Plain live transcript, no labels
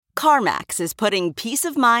CarMax is putting peace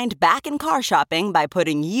of mind back in car shopping by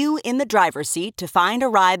putting you in the driver's seat to find a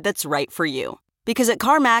ride that's right for you. Because at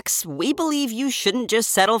CarMax, we believe you shouldn't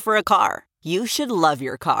just settle for a car. You should love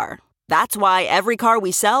your car. That's why every car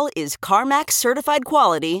we sell is CarMax certified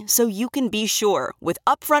quality, so you can be sure with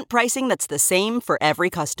upfront pricing that's the same for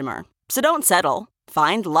every customer. So don't settle.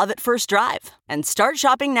 Find love at first drive and start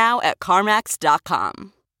shopping now at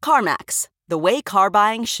CarMax.com. CarMax, the way car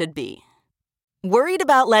buying should be. Worried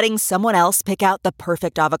about letting someone else pick out the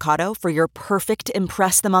perfect avocado for your perfect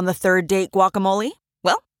impress them on the third date guacamole?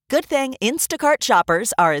 Well, good thing Instacart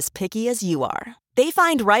shoppers are as picky as you are. They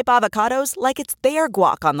find ripe avocados like it's their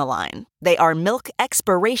guac on the line. They are milk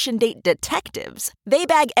expiration date detectives. They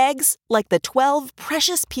bag eggs like the 12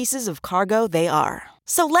 precious pieces of cargo they are.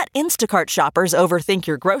 So let Instacart shoppers overthink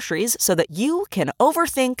your groceries so that you can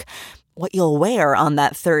overthink what you'll wear on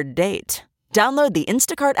that third date. Download the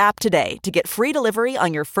Instacart app today to get free delivery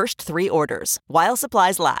on your first 3 orders, while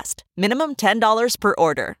supplies last. Minimum $10 per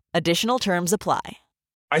order. Additional terms apply.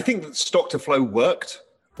 I think that stock to flow worked,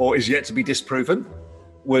 or is yet to be disproven,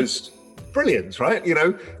 was brilliant, right? You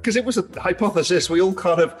know, because it was a hypothesis. We all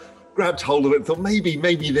kind of grabbed hold of it and thought,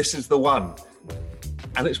 maybe this is the one.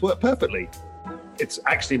 And it's worked perfectly. It's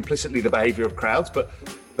actually implicitly the behavior of crowds, but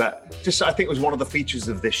that just, I think, was one of the features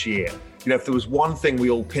of this year. You know, if there was one thing we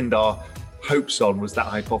all pinned our hopes on, was that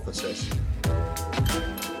hypothesis.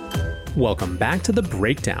 Welcome back to The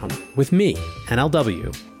Breakdown with me,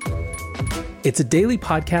 NLW. It's a daily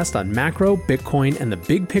podcast on macro, Bitcoin, and the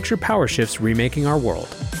big picture power shifts remaking our world.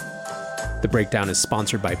 The Breakdown is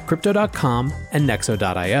sponsored by Crypto.com and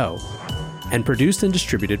Nexo.io, and produced and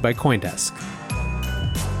distributed by CoinDesk.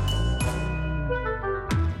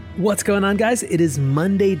 What's going on, guys? It is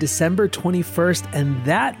Monday, December 21st, and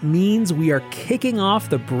that means we are kicking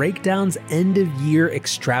off the Breakdown's end-of-year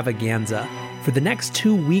extravaganza. For the next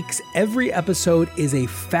 2 weeks, every episode is a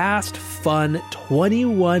fast, fun,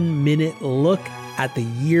 21-minute look at the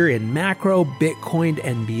year in macro, Bitcoin,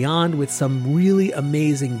 and beyond, with some really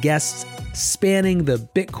amazing guests spanning the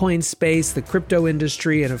Bitcoin space, the crypto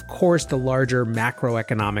industry, and of course, the larger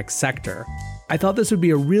macroeconomic sector. I thought this would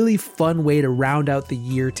be a really fun way to round out the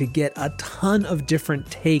year to get a ton of different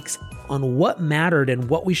takes on what mattered and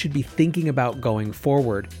what we should be thinking about going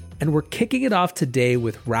forward. And we're kicking it off today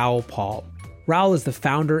with Raoul Pal. Raoul is the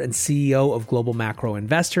founder and CEO of Global Macro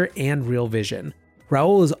Investor and Real Vision.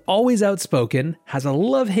 Raoul is always outspoken, has a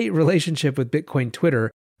love-hate relationship with Bitcoin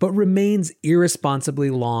Twitter, but remains irresponsibly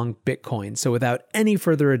long Bitcoin. So without any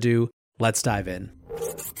further ado, let's dive in.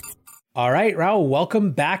 All right, Raoul,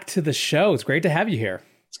 welcome back to the show. It's great to have you here.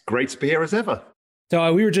 It's great to be here as ever.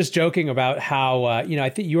 So we were just joking about how, I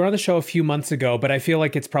think you were on the show a few months ago, but I feel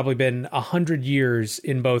like it's probably been 100 years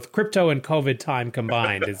in both crypto and COVID time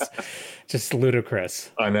combined. It's just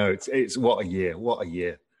ludicrous. I know. It's what a year. What a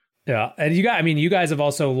year. Yeah. And you guys have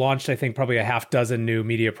also launched, I think, probably a half dozen new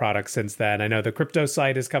media products since then. I know the crypto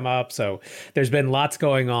site has come up. So there's been lots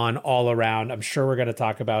going on all around. I'm sure we're going to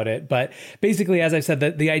talk about it. But basically, as I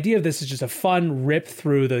said, the idea of this is just a fun rip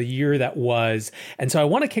through the year that was. And so I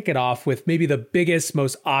want to kick it off with maybe the biggest,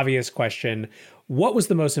 most obvious question. What was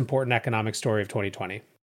the most important economic story of 2020?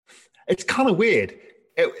 It's kind of weird.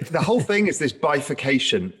 The whole thing is this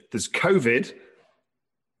bifurcation. There's COVID,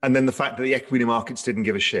 and then the fact that the equity markets didn't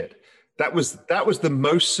give a shit. That was the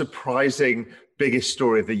most surprising, biggest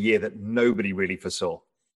story of the year that nobody really foresaw.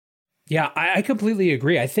 Yeah, I completely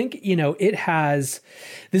agree. I think, this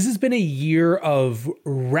has been a year of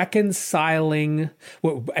reconciling,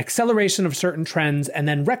 acceleration of certain trends, and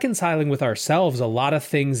then reconciling with ourselves a lot of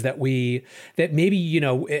things that maybe,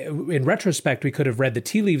 in retrospect, we could have read the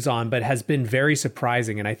tea leaves on, but has been very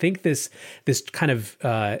surprising. And I think this kind of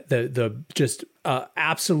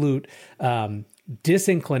absolute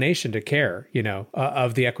disinclination to care,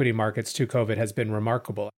 of the equity markets to COVID has been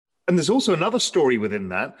remarkable. And there's also another story within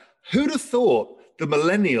that. Who'd have thought the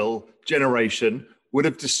millennial generation would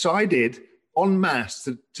have decided en masse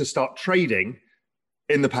to start trading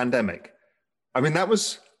in the pandemic? I mean, that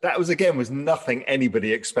was nothing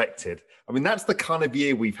anybody expected. I mean, that's the kind of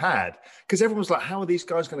year we've had, because everyone was like, how are these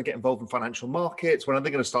guys going to get involved in financial markets? When are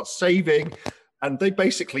they going to start saving? And they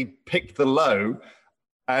basically picked the low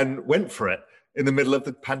and went for it in the middle of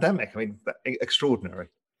the pandemic. I mean, extraordinary.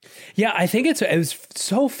 Yeah, I think it was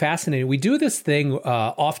so fascinating. We do this thing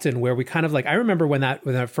often where we kind of like, I remember when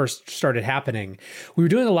that first started happening, we were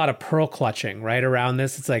doing a lot of pearl clutching right around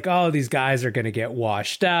this. It's like, oh, these guys are going to get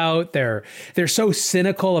washed out. They're so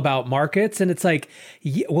cynical about markets, and it's like,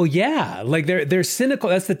 well, yeah, like they're cynical.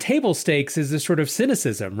 That's the table stakes, is this sort of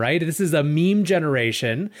cynicism, right? This is a meme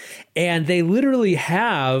generation, and they literally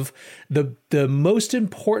have the most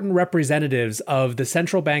important representatives of the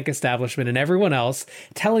central bank establishment and everyone else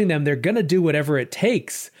telling them they're going to do whatever it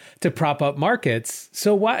takes to prop up markets.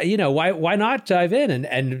 So why not dive in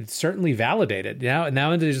and certainly validate it?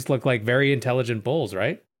 Now they just look like very intelligent bulls,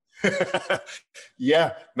 right?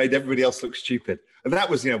 Yeah, made everybody else look stupid. And that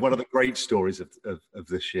was, one of the great stories of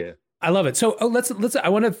this year. I love it. So let's. I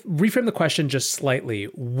want to reframe the question just slightly.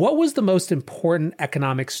 What was the most important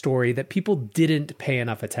economic story that people didn't pay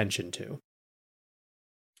enough attention to?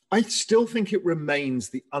 I still think it remains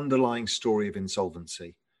the underlying story of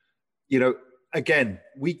insolvency. Again,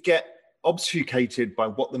 we get obfuscated by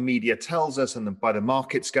what the media tells us and by the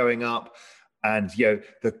markets going up and,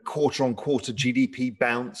 the quarter-on-quarter GDP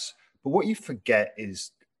bounce. But what you forget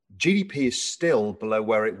is GDP is still below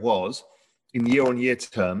where it was in year-on-year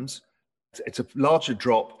terms. It's a larger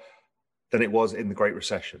drop than it was in the Great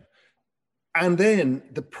Recession. And then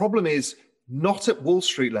the problem is not at Wall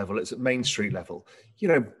Street level, it's at Main Street level.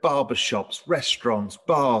 Barber shops, restaurants,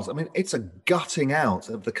 bars. I mean, it's a gutting out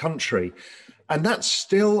of the country. And that's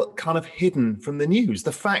still kind of hidden from the news.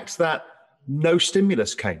 The fact that no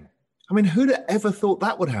stimulus came. I mean, who'd have ever thought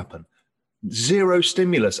that would happen? Zero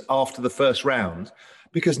stimulus after the first round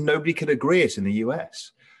because nobody could agree it in the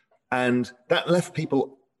US. And that left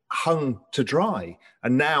people hung to dry.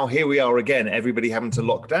 And now here we are again, everybody having to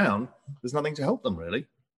lock down. There's nothing to help them, really.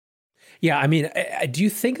 Yeah, I mean, do you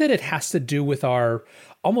think that it has to do with our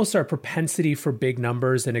propensity for big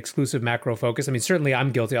numbers and exclusive macro focus? I mean, certainly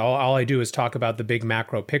I'm guilty. All I do is talk about the big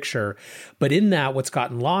macro picture. But in that, what's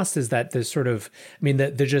gotten lost is that there's sort of,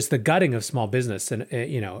 there's just the gutting of small business in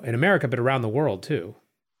America, but around the world too.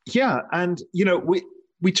 Yeah. And,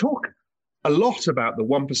 we talk a lot about the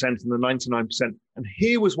 1% and the 99%. And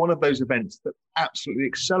here was one of those events that absolutely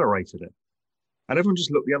accelerated it. And everyone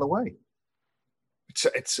just looked the other way.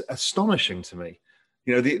 It's astonishing to me.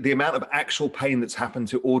 The amount of actual pain that's happened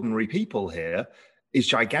to ordinary people here is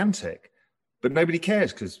gigantic, but nobody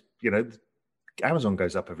cares because, Amazon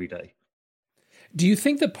goes up every day. Do you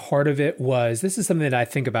think that part of it was, this is something that I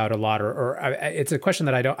think about a lot, or it's a question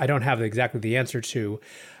that I don't have exactly the answer to,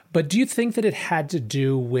 but do you think that it had to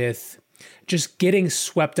do with just getting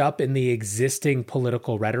swept up in the existing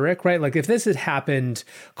political rhetoric, right? Like if this had happened,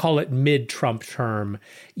 call it mid-Trump term,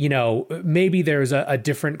 maybe there's a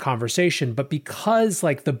different conversation. But because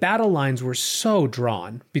like the battle lines were so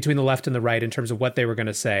drawn between the left and the right in terms of what they were going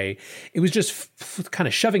to say, it was just kind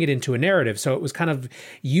of shoving it into a narrative. So it was kind of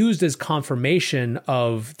used as confirmation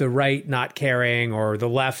of the right not caring or the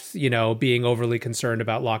left, being overly concerned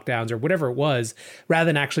about lockdowns or whatever it was, rather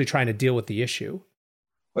than actually trying to deal with the issue.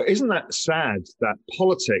 Well, isn't that sad that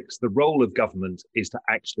politics, the role of government is to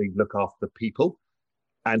actually look after the people?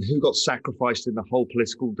 And who got sacrificed in the whole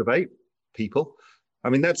political debate? People. I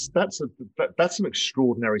mean, that's an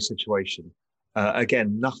extraordinary situation.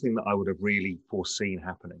 Again, nothing that I would have really foreseen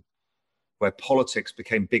happening, where politics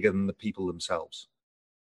became bigger than the people themselves.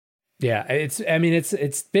 Yeah,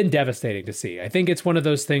 it's been devastating to see. I think it's one of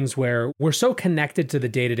those things where we're so connected to the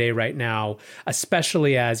day-to-day right now,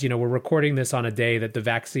 especially as, we're recording this on a day that the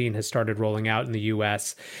vaccine has started rolling out in the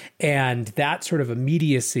US. And that sort of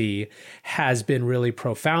immediacy has been really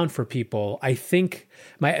profound for people. I think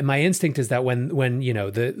my instinct is that when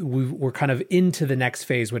we're kind of into the next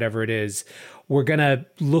phase, whatever it is, we're going to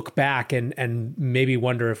look back and maybe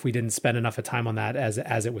wonder if we didn't spend enough time on that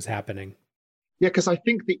as it was happening. Yeah, because I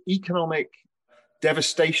think the economic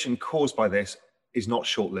devastation caused by this is not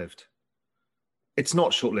short-lived. It's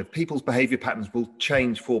not short-lived. People's behavior patterns will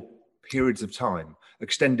change for periods of time,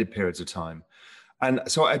 extended periods of time. And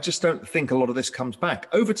so I just don't think a lot of this comes back.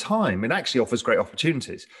 Over time, it actually offers great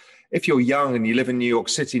opportunities. If you're young and you live in New York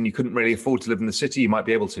City and you couldn't really afford to live in the city, you might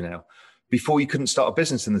be able to now. Before, you couldn't start a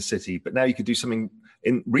business in the city, but now you could do something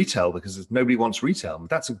in retail because nobody wants retail.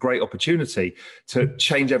 That's a great opportunity to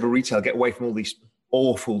change over retail, get away from all these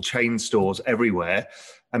awful chain stores everywhere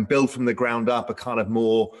and build from the ground up a kind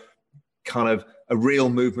of a real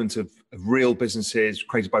movement of real businesses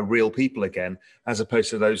created by real people again, as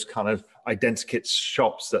opposed to those kind of identikit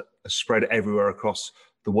shops that are spread everywhere across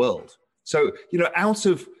the world. So, out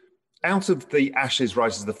of the ashes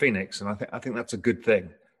rises the phoenix. And I think that's a good thing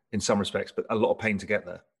in some respects, but a lot of pain to get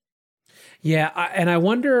there. Yeah. And I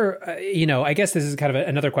wonder, I guess this is kind of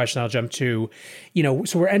another question I'll jump to,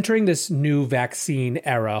 so we're entering this new vaccine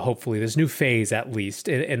era, hopefully this new phase, at least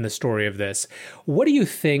in the story of this. What do you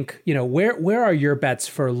think, where are your bets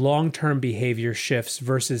for long-term behavior shifts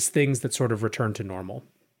versus things that sort of return to normal?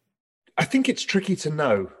 I think it's tricky to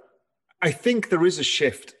know. I think there is a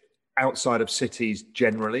shift outside of cities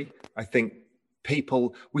generally. I think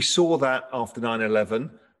we saw that after 9/11.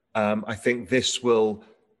 I think this will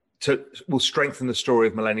strengthen the story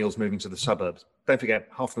of millennials moving to the suburbs. Don't forget,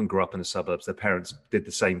 half of them grew up in the suburbs. Their parents did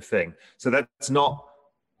the same thing. So that's not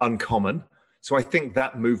uncommon. So I think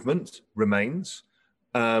that movement remains.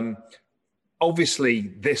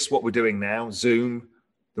 Obviously, what we're doing now, Zoom,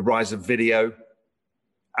 the rise of video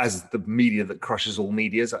as the media that crushes all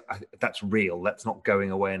medias, that's real. That's not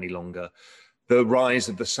going away any longer. The rise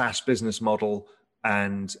of the SaaS business model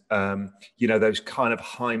and those kind of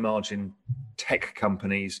high margin tech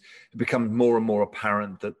companies, it becomes more and more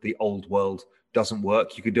apparent that the old world doesn't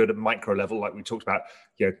work. You could do it at micro level, like we talked about,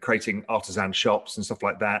 creating artisan shops and stuff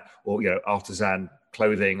like that, or artisan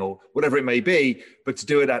clothing or whatever it may be. But to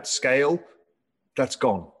do it at scale, that's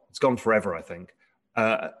gone. It's gone forever, I think,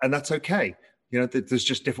 and that's okay. There's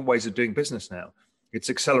just different ways of doing business now. It's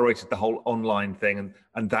accelerated the whole online thing,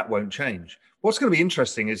 and that won't change. What's going to be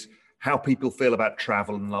interesting is how people feel about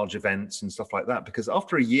travel and large events and stuff like that, because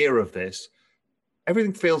after a year of this,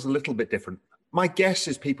 everything feels a little bit different. My guess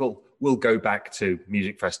is people will go back to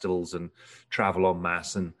music festivals and travel en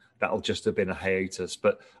masse, and that'll just have been a hiatus.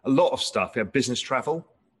 But a lot of stuff, business travel,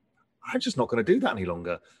 I'm just not going to do that any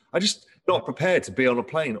longer. I'm just not prepared to be on a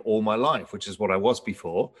plane all my life, which is what I was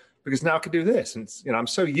before, because now I can do this. And I'm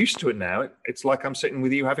so used to it now. It's like I'm sitting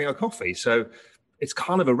with you having a coffee. So it's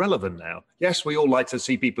kind of irrelevant now. Yes, we all like to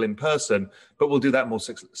see people in person, but we'll do that more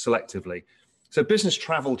selectively. So business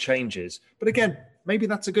travel changes. But again, maybe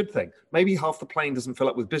that's a good thing. Maybe half the plane doesn't fill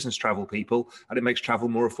up with business travel people and it makes travel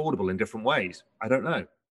more affordable in different ways. I don't know.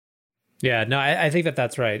 Yeah, no, I think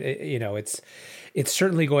that's right. It's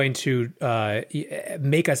certainly going to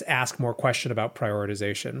make us ask more question about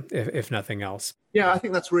prioritization, if nothing else. Yeah, I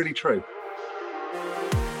think that's really true.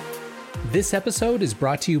 This episode is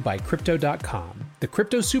brought to you by Crypto.com, the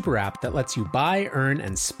crypto super app that lets you buy, earn,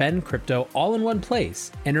 and spend crypto all in one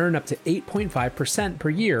place and earn up to 8.5% per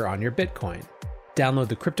year on your Bitcoin. Download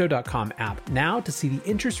the Crypto.com app now to see the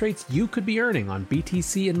interest rates you could be earning on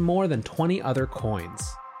BTC and more than 20 other coins.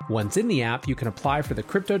 Once in the app, you can apply for the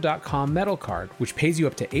Crypto.com Metal Card, which pays you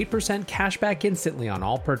up to 8% cash back instantly on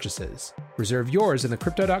all purchases. Reserve yours in the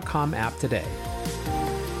Crypto.com app today.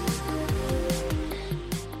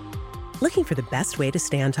 Looking for the best way to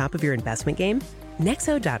stay on top of your investment game?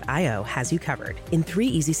 Nexo.io has you covered in 3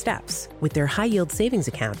 easy steps with their high-yield savings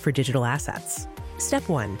account for digital assets. Step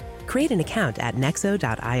 1. Create an account at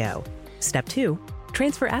Nexo.io. Step 2.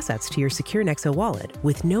 Transfer assets to your secure Nexo wallet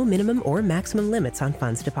with no minimum or maximum limits on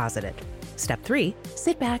funds deposited. Step 3.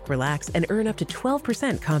 Sit back, relax, and earn up to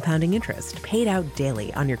 12% compounding interest paid out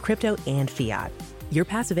daily on your crypto and fiat. Your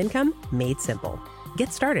passive income made simple.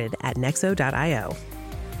 Get started at Nexo.io.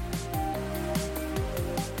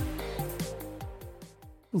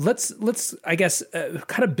 Let's I guess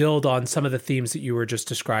kind of build on some of the themes that you were just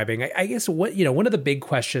describing. I guess one of the big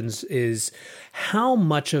questions is how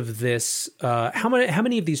much of this, how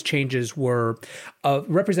many of these changes were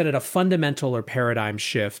represented a fundamental or paradigm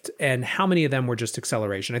shift, and how many of them were just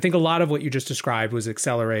acceleration? I think a lot of what you just described was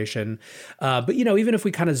acceleration, but even if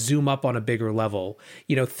we kind of zoom up on a bigger level,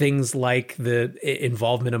 things like the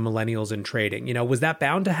involvement of millennials in trading, was that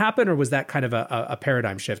bound to happen, or was that kind of a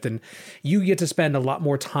paradigm shift? And you get to spend a lot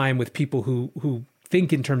more time with people who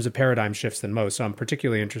think in terms of paradigm shifts than most. So I'm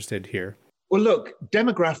particularly interested here. Well, look,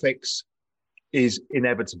 demographics is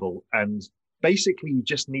inevitable. And basically, you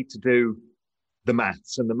just need to do the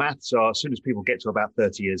maths. And the maths are, as soon as people get to about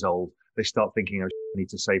 30 years old, they start thinking, I need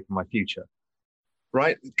to save for my future.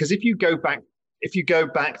 Right? Because if you go back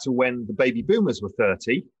to when the baby boomers were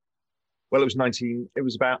 30, well, it was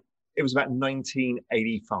about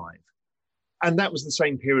 1985. And that was the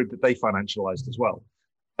same period that they financialized as well.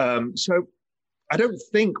 So I don't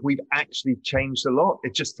think we've actually changed a lot.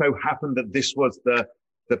 It just so happened that this was the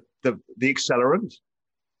accelerant.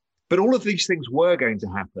 But all of these things were going to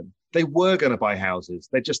happen. They were going to buy houses.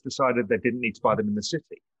 They just decided they didn't need to buy them in the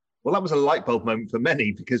city. Well, that was a light bulb moment for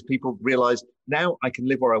many, because people realized now I can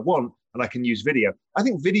live where I want and I can use video. I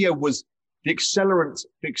think video was the accelerant.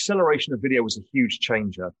 The acceleration of video was a huge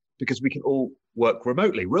changer because we can all work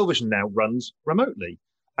remotely. Real Vision now runs remotely.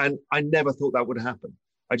 And I never thought that would happen.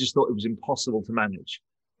 I just thought it was impossible to manage.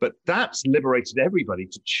 But that's liberated everybody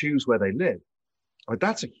to choose where they live.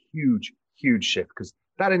 That's a huge, huge shift, because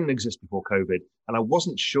That didn't exist before COVID. And I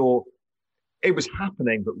wasn't sure it was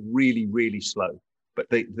happening, but really, really slow. But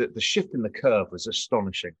the shift in the curve was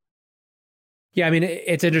astonishing. Yeah, I mean,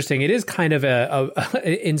 it's interesting. It is kind of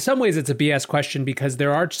in some ways, it's a BS question because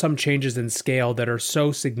there are some changes in scale that are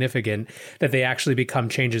so significant that they actually become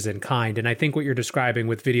changes in kind. And I think what you're describing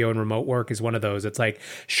with video and remote work is one of those. It's like,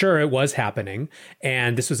 sure, it was happening,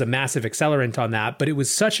 and this was a massive accelerant on that, but it was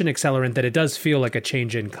such an accelerant that it does feel like a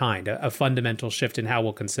change in kind, a fundamental shift in how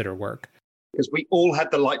we'll consider work. Because we all had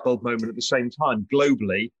the light bulb moment at the same time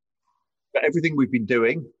globally, that everything we've been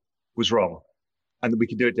doing was wrong and that we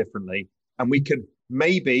could do it differently. And we could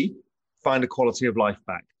maybe find a quality of life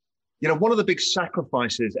back. You know, one of the big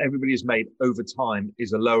sacrifices everybody has made over time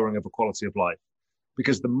is a lowering of a quality of life.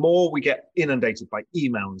 Because the more we get inundated by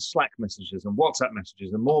email and Slack messages and WhatsApp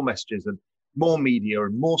messages and more media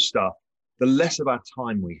and more stuff, the less of our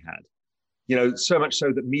time we had. You know, so much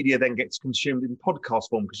so that media then gets consumed in podcast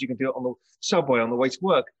form because you can do it on the subway on the way to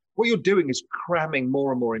work. What you're doing is cramming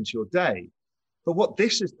more and more into your day. But what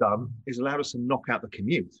this has done is allowed us to knock out the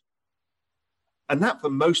commute. And that for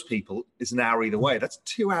most people is an hour either way. That's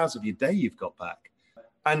 2 hours of your day you've got back.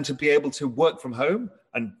 And to be able to work from home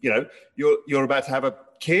and, you know, you're about to have a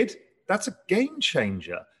kid, that's a game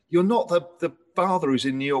changer. You're not the father who's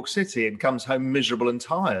in New York City and comes home miserable and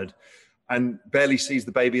tired and barely sees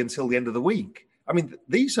the baby until the end of the week. I mean,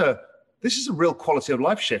 this is a real quality of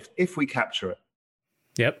life shift if we capture it.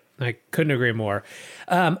 Yep, I couldn't agree more.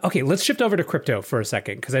 Okay, let's shift over to crypto for a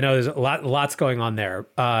second, because I know there's lots going on there.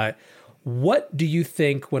 What do you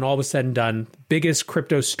think, when all was said and done, biggest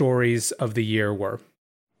crypto stories of the year were?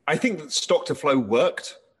 I think that stock to flow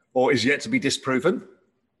worked, or is yet to be disproven,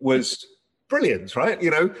 was brilliant, right?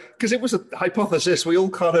 You know, because it was a hypothesis. We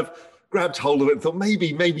all kind of grabbed hold of it and thought,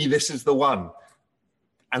 maybe this is the one.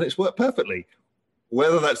 And it's worked perfectly.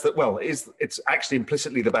 Whether that's it's actually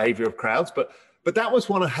implicitly the behavior of crowds, but that was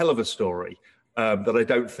one hell of a story that I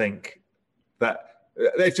don't think that...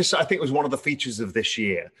 I think it was one of the features of this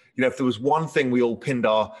year. You know, if there was one thing we all pinned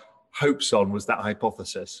our hopes on, was that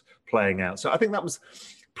hypothesis playing out. So I think that was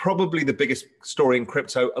probably the biggest story in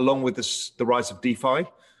crypto, along with the rise of DeFi.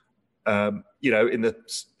 You know, in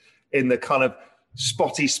the kind of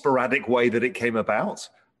spotty, sporadic way that it came about.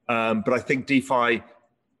 But I think DeFi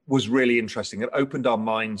was really interesting. It opened our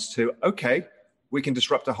minds to, okay, we can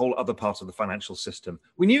disrupt a whole other part of the financial system.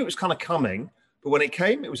 We knew it was kind of coming, but when it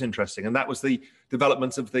came, it was interesting. And that was the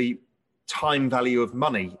development of the time value of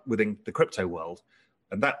money within the crypto world.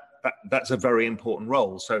 And that's a very important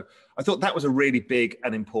role. So I thought that was a really big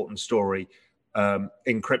and important story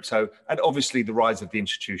in crypto. And obviously the rise of the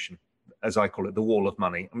institution, as I call it, the wall of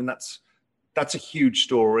money. I mean, that's a huge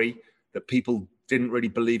story that people didn't really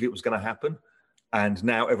believe it was going to happen. And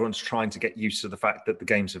now everyone's trying to get used to the fact that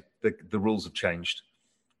the rules have changed,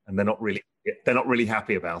 and they're not really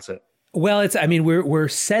happy about it. Well, we're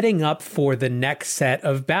setting up for the next set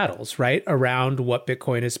of battles, right? Around what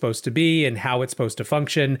Bitcoin is supposed to be and how it's supposed to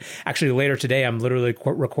function. Actually, later today, I'm literally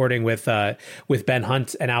recording with Ben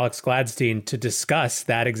Hunt and Alex Gladstein to discuss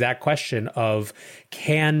that exact question of,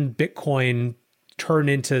 can Bitcoin turn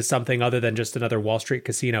into something other than just another Wall Street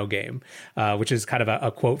casino game, which is kind of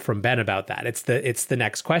a quote from Ben about that. It's the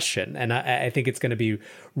next question. And I think it's going to be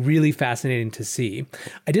really fascinating to see.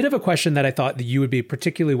 I did have a question that I thought that you would be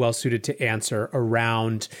particularly well suited to answer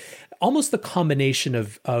around almost the combination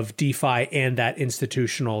of DeFi and that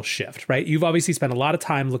institutional shift, right? You've obviously spent a lot of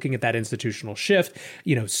time looking at that institutional shift.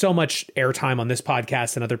 You know, so much airtime on this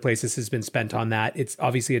podcast and other places has been spent on that. It's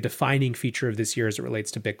obviously a defining feature of this year as it relates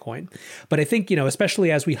to Bitcoin. But I think, you know,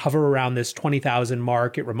 especially as we hover around this 20,000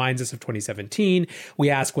 mark, it reminds us of 2017. We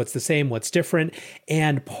ask what's the same, what's different.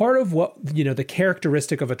 And part of what, you know, the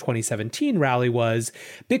characteristic of a 2017 rally was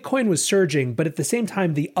Bitcoin was surging, but at the same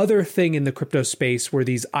time, the other thing in the crypto space were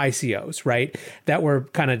these ICOs, right? That were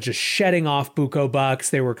kind of just shedding off buco bucks.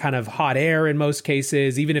 They were kind of hot air in most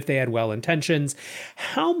cases, even if they had well intentions.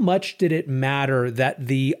 How much did it matter that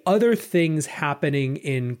the other things happening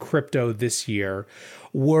in crypto this year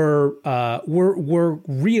were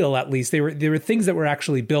real? At least they were things that were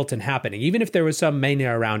actually built and happening. Even if there was some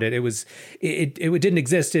mania around it, it didn't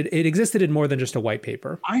exist. It existed in more than just a white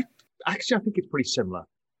paper. I think it's pretty similar.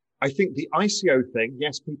 I think the ICO thing,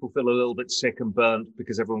 yes, people feel a little bit sick and burnt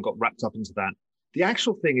because everyone got wrapped up into that. The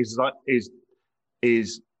actual thing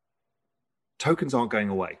is tokens aren't going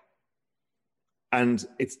away. And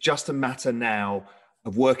it's just a matter now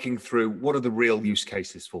of working through what are the real use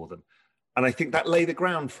cases for them. And I think that laid the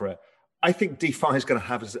ground for it. I think DeFi is going to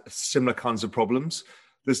have similar kinds of problems.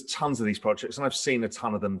 There's tons of these projects, and I've seen a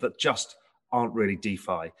ton of them that just aren't really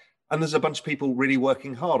DeFi. And there's a bunch of people really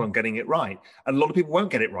working hard on getting it right. And a lot of people won't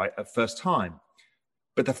get it right at first time,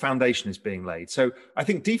 but the foundation is being laid. So I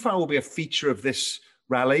think DeFi will be a feature of this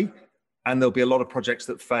rally, and there'll be a lot of projects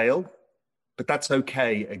that fail, but that's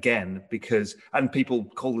okay again, because, and people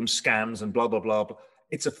call them scams and blah, blah, blah.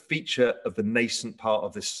 It's a feature of the nascent part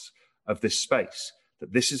of this space,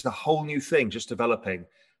 that this is a whole new thing just developing,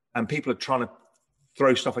 and people are trying to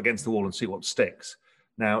throw stuff against the wall and see what sticks.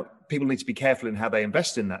 Now, people need to be careful in how they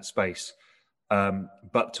invest in that space,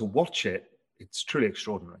 but to watch it, it's truly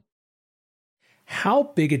extraordinary. How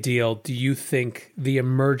big a deal do you think the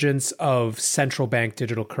emergence of central bank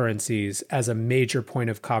digital currencies as a major point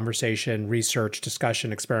of conversation, research,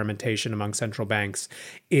 discussion, experimentation among central banks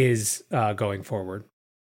is going forward?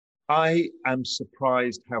 I am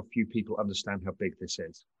surprised how few people understand how big this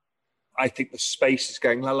is. I think the space is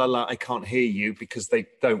going, la, la, la, I can't hear you, because they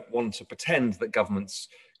don't want to pretend that governments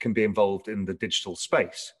can be involved in the digital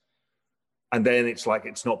space. And then it's like,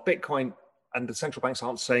 it's not Bitcoin, and the central banks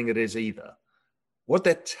aren't saying it is either. What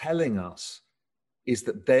they're telling us is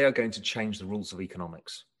that they are going to change the rules of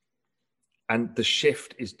economics. And the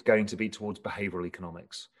shift is going to be towards behavioral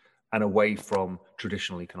economics and away from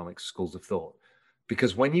traditional economics schools of thought.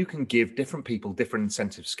 Because when you can give different people different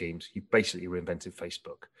incentive schemes, you basically reinvented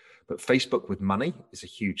Facebook. But Facebook with money is a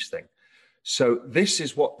huge thing. So this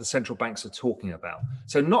is what the central banks are talking about.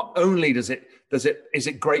 So not only is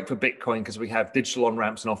it great for Bitcoin because we have digital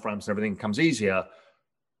on-ramps and off-ramps and everything comes easier,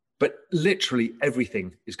 but literally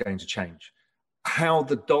everything is going to change. How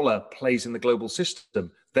the dollar plays in the global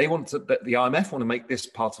system, the IMF want to make this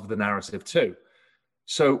part of the narrative too.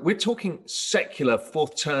 So we're talking secular,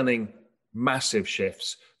 fourth-turning, massive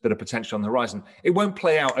shifts that are potentially on the horizon. It won't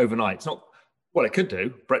play out overnight. It's not, well, it could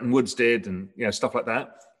do. Bretton Woods did, and stuff like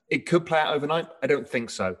that. It could play out overnight. I don't think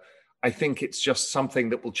so. I think it's just something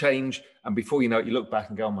that will change. And before you know it, you look back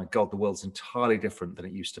and go, oh my God, the world's entirely different than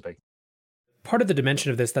it used to be. Part of the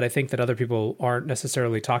dimension of this that I think that other people aren't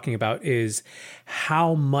necessarily talking about is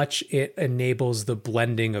how much it enables the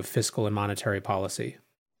blending of fiscal and monetary policy.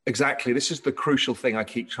 Exactly. This is the crucial thing I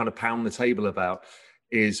keep trying to pound the table about,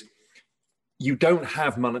 is you don't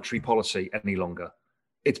have monetary policy any longer.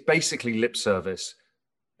 It's basically lip service.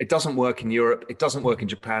 It doesn't work in Europe. It doesn't work in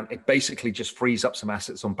Japan. It basically just frees up some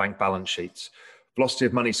assets on bank balance sheets. Velocity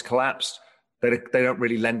of money's collapsed. They don't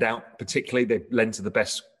really lend out particularly. They lend to the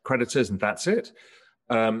best creditors, and that's it.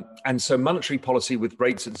 And so monetary policy with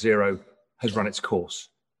rates at zero has run its course.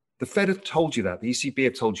 The Fed have told you that. The ECB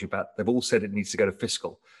have told you about. They've all said it needs to go to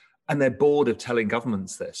fiscal. And they're bored of telling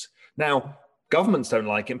governments this. Now, governments don't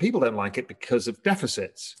like it, and people don't like it because of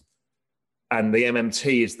deficits. And the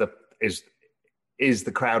MMT is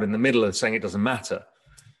the crowd in the middle of saying it doesn't matter.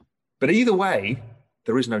 But either way,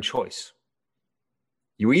 there is no choice.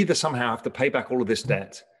 You either somehow have to pay back all of this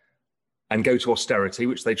debt and go to austerity,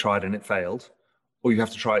 which they tried and it failed, or you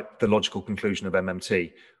have to try the logical conclusion of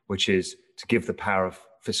MMT, which is to give the power of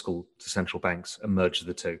fiscal to central banks and merge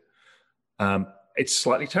the two. It's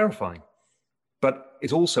slightly terrifying, but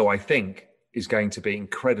it also, I think, is going to be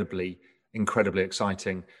incredibly, incredibly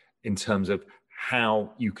exciting in terms of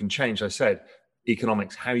how you can change, I said,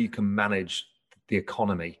 economics, how you can manage the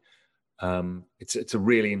economy. It's a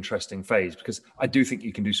really interesting phase, because I do think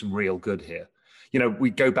you can do some real good here. We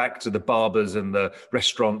go back to the barbers and the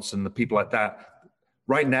restaurants and the people like that.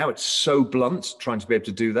 Right now, it's so blunt trying to be able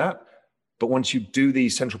to do that. But once you do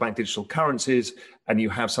these central bank digital currencies and you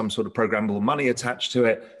have some sort of programmable money attached to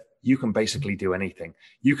it, you can basically do anything.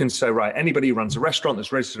 You can say, right, anybody who runs a restaurant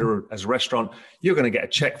that's registered as a restaurant, you're going to get a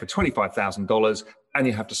check for $25,000 and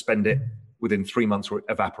you have to spend it within 3 months or it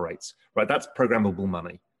evaporates, right? That's programmable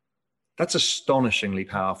money. That's astonishingly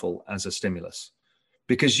powerful as a stimulus,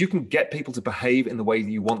 because you can get people to behave in the way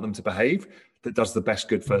that you want them to behave that does the best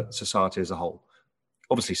good for society as a whole.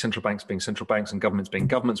 Obviously, central banks being central banks and governments being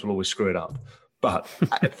governments will always screw it up. But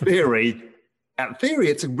in theory,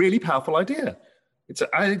 it's a really powerful idea. It's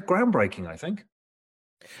groundbreaking, I think.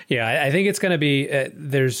 Yeah, I think it's going to be,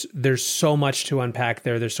 there's so much to unpack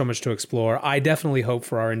there. There's so much to explore. I definitely hope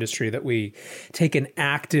for our industry that we take an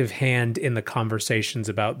active hand in the conversations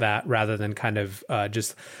about that, rather than kind of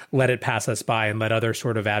just let it pass us by and let other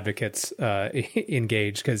sort of advocates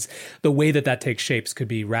engage, because the way that takes shapes could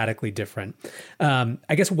be radically different. I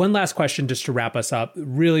guess one last question just to wrap us up,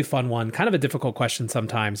 really fun one, kind of a difficult question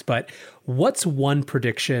sometimes, but what's one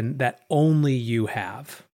prediction that only you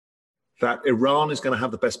have? That Iran is going to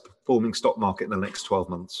have the best performing stock market in the next 12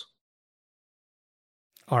 months.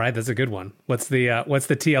 All right, that's a good one. What's the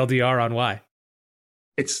TLDR on why?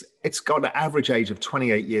 It's got an average age of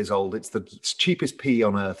 28 years old. It's the cheapest PE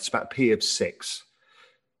on earth. It's about a PE of 6.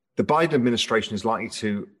 The Biden administration is likely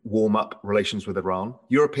to warm up relations with Iran.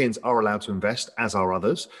 Europeans are allowed to invest, as are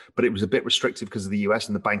others, but it was a bit restrictive because of the US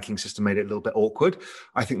and the banking system made it a little bit awkward.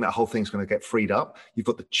 I think that whole thing's going to get freed up. You've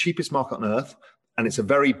got the cheapest market on earth, and it's a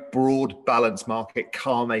very broad, balanced market.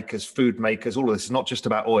 Car makers, food makers, all of this is not just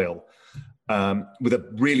about oil. With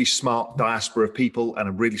a really smart diaspora of people and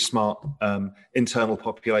a really smart internal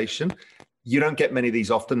population. You don't get many of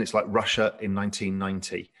these often. It's like Russia in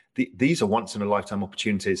 1990. These are once in a lifetime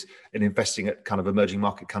opportunities in investing at kind of emerging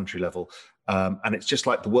market country level. And it's just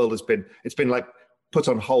like the world it's been like put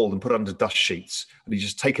on hold and put under dust sheets, and you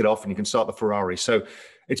just take it off and you can start the Ferrari. So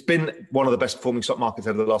it's been one of the best performing stock markets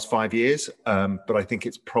over the last 5 years. But I think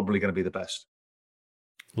it's probably going to be the best.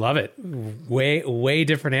 Love it. Way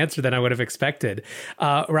different answer than I would have expected.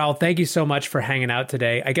 Raoul, thank you so much for hanging out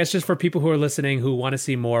today. I guess just for people who are listening who want to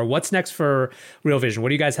see more, what's next for Real Vision? What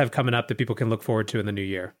do you guys have coming up that people can look forward to in the new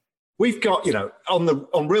year? We've got,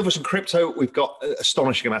 on Real Vision Crypto, we've got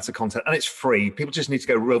astonishing amounts of content, and it's free. People just need to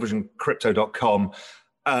go to realvisioncrypto.com.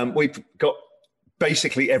 We've got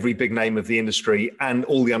basically every big name of the industry and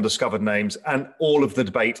all the undiscovered names and all of the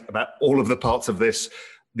debate about all of the parts of this,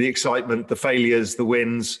 the excitement, the failures, the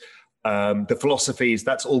wins, the philosophies,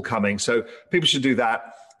 that's all coming. So people should do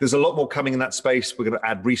that. There's a lot more coming in that space. We're going to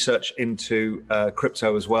add research into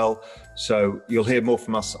crypto as well. So you'll hear more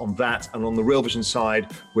from us on that. And on the Real Vision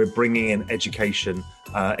side, we're bringing in education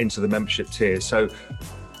into the membership tier. So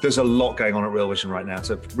there's a lot going on at Real Vision right now.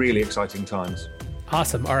 So really exciting times.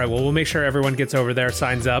 Awesome. All right. Well, we'll make sure everyone gets over there,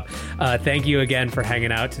 signs up. Thank you again for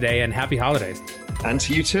hanging out today, and happy holidays. And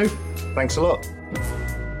to you too. Thanks a lot.